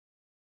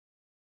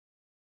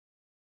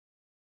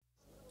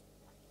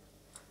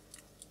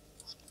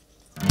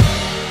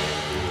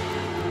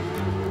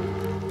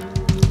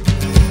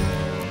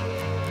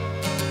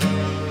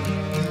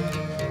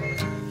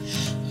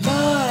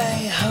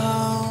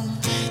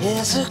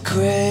is a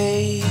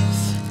grave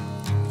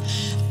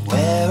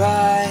where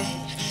I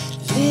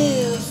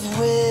live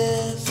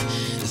with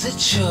the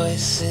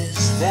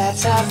choices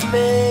that I've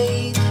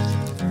made.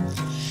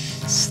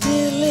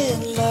 Still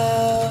in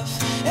love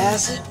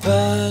as it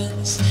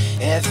burns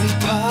every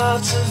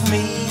part of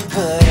me,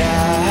 but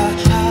I'm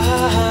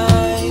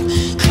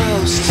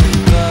close to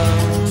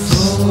bones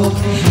for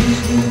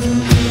you.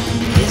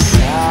 Yes,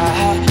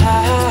 I'm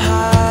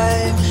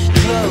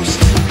close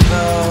to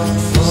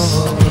bones for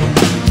you.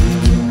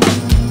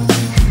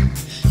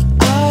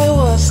 I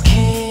was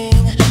king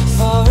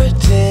for a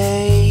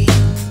day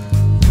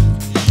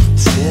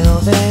till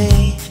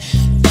they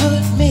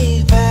put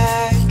me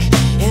back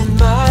in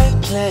my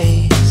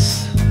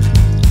place.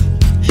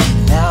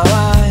 Now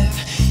I've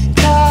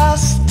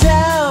cast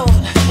down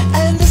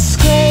and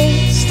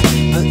disgraced,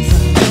 but the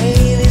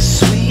pain is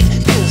sweet,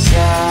 'cause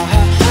I'm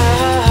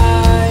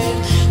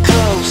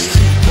close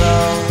to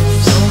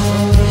bones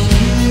for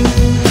you.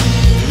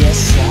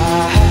 Yes,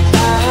 I'm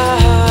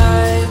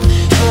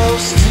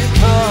close to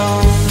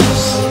bones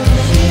for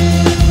you.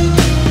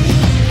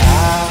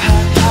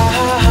 I'm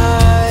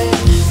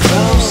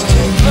close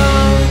to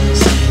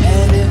bones,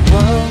 and it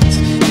won't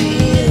be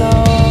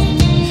long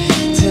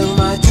till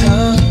my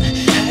tongue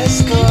has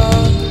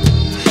gone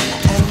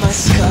and my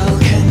skull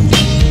can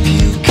keep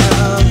you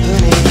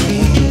company.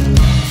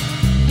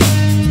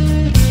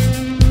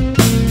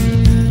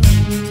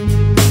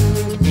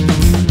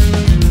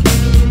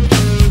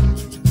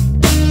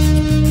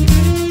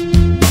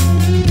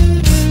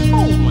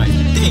 Oh my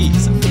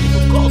days, I really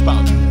forgot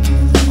about it.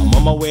 I'm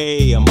on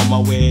my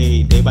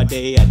way, day by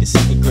day I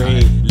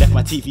disintegrate. Left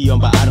my TV on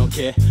but I don't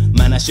care,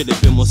 man I should have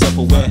been more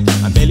self-aware.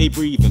 I'm barely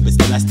breathing but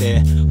still I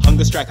stare.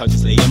 Hunger strike, I'll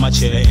just lay in my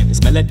chair. The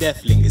smell of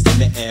death lingers in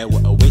the air.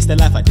 What a waste of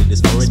life, I did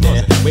this for a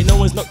dare. Wait, no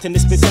one's knocked and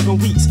it's been 7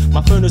 weeks.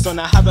 My phone is on,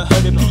 I haven't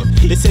heard a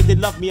beep. They said they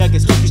love me, I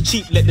guess love is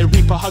cheap. Let the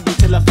reaper hug me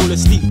till I fall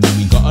asleep.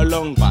 We got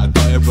along but I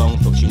got it wrong.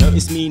 Thought you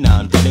noticed me, now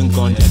I'm dead and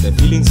gone. Let the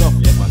feelings off,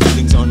 let my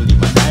feelings on. Leave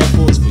my dire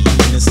thoughts for you.